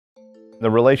The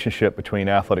relationship between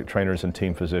athletic trainers and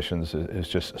team physicians is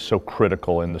just so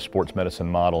critical in the sports medicine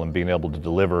model and being able to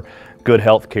deliver good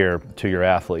health care to your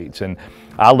athletes. And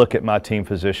I look at my team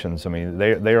physicians, I mean,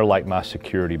 they are like my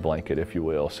security blanket, if you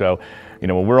will. So, you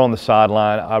know, when we're on the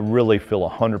sideline, I really feel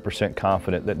 100%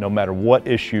 confident that no matter what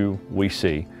issue we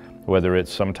see, whether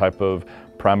it's some type of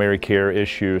primary care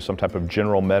issue, some type of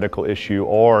general medical issue,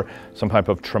 or some type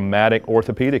of traumatic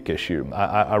orthopedic issue,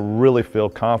 I really feel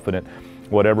confident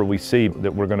whatever we see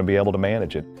that we're going to be able to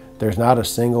manage it. There's not a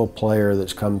single player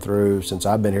that's come through since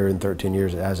I've been here in 13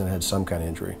 years that hasn't had some kind of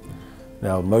injury.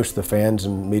 Now, most of the fans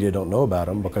and media don't know about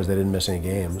them because they didn't miss any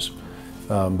games.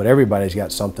 But everybody's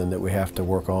got something that we have to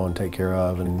work on, take care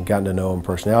of, and gotten to know them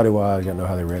personality-wise, gotten to know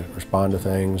how they respond to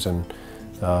things. And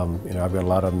you know, I've got a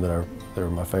lot of them that are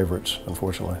my favorites,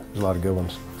 unfortunately. There's a lot of good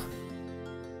ones.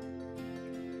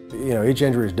 You know, each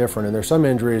injury is different, and there's some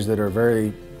injuries that are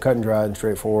very cut and dried and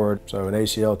straightforward. So an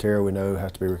ACL tear we know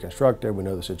has to be reconstructed, we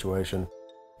know the situation.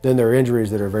 Then there are injuries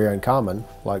that are very uncommon,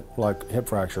 like hip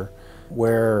fracture,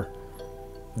 where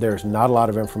there's not a lot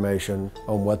of information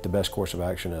on what the best course of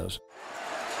action is.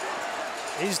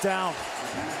 He's down,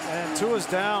 and Tua's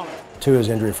down. Tua's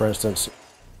injury, for instance,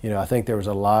 you know, I think there was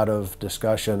a lot of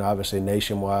discussion, obviously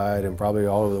nationwide and probably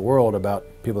all over the world, about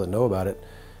people that know about it,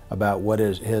 about what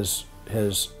his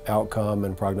outcome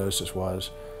and prognosis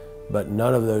was. But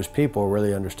none of those people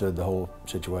really understood the whole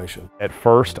situation. At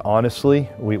first, honestly,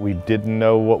 we didn't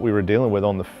know what we were dealing with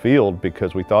on the field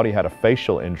because we thought he had a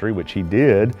facial injury, which he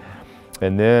did.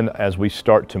 And then as we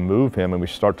start to move him and we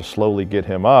start to slowly get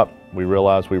him up, we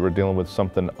realized we were dealing with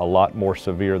something a lot more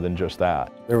severe than just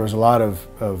that. There was a lot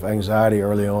of anxiety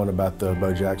early on about the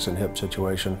Bo Jackson hip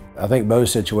situation. I think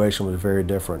Bo's situation was very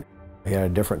different. He had a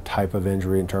different type of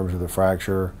injury in terms of the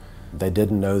fracture. They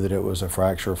didn't know that it was a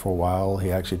fracture for a while.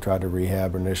 He actually tried to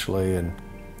rehab initially, and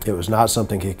it was not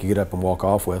something he could get up and walk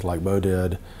off with like Bo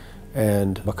did.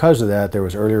 And because of that, there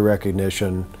was earlier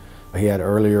recognition. He had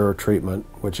earlier treatment,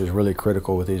 which is really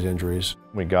critical with these injuries.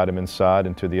 We got him inside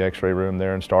into the x-ray room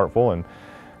there in Starkville,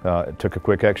 and took a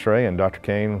quick x-ray, and Dr.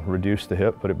 Cain reduced the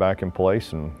hip, put it back in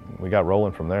place, and we got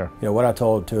rolling from there. You know, what I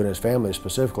told Tua and his family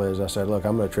specifically is I said, look,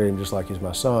 I'm going to treat him just like he's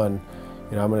my son.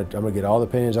 You know, I'm going to get all the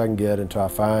opinions I can get until I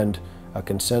find a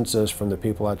consensus from the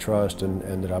people I trust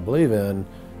and that I believe in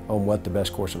on what the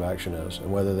best course of action is.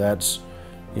 And whether that's,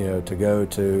 you know, to go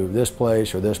to this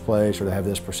place or to have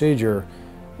this procedure,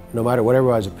 no matter what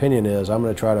everybody's opinion is, I'm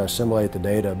going to try to assimilate the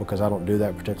data because I don't do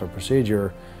that particular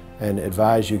procedure and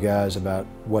advise you guys about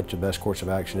what the best course of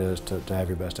action is to have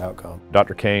your best outcome.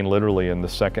 Dr. Cain literally in the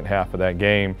second half of that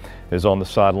game is on the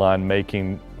sideline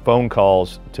making phone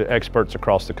calls to experts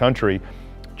across the country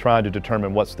trying to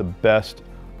determine what's the best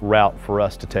route for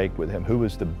us to take with him. Who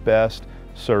is the best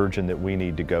surgeon that we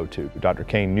need to go to? Dr.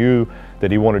 Cain knew that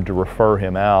he wanted to refer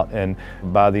him out, and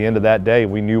by the end of that day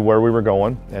we knew where we were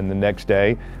going, and the next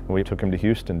day we took him to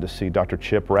Houston to see Dr.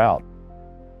 Chip Routt.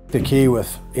 The key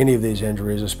with any of these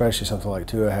injuries, especially something like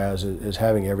Tua has, is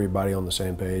having everybody on the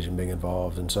same page and being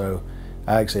involved. And so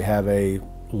I actually have a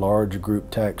large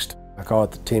group text. I call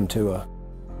it the Team Tua.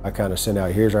 I kind of send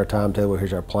out, here's our timetable,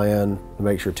 here's our plan, to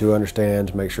make sure Tua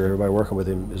understands, make sure everybody working with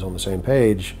him is on the same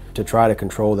page, to try to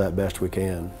control that best we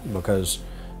can, because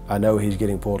I know he's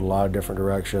getting pulled a lot of different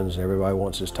directions, and everybody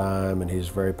wants his time, and he's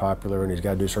very popular, and he's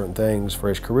got to do certain things for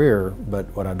his career, but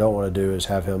what I don't want to do is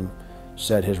have him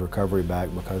set his recovery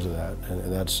back because of that,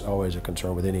 and that's always a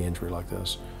concern with any injury like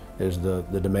this, is the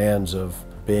demands of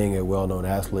being a well-known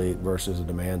athlete versus the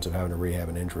demands of having to rehab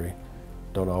an injury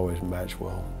don't always match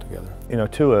well together. You know,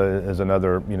 Tua is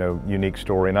another, you know, unique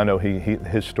story, and I know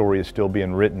his story is still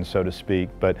being written, so to speak,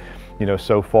 but, you know,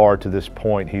 so far to this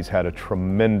point, he's had a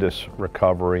tremendous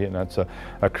recovery, and that's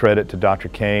a credit to Dr.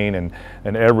 Cain and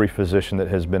every physician that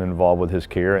has been involved with his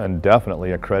care, and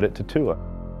definitely a credit to Tua.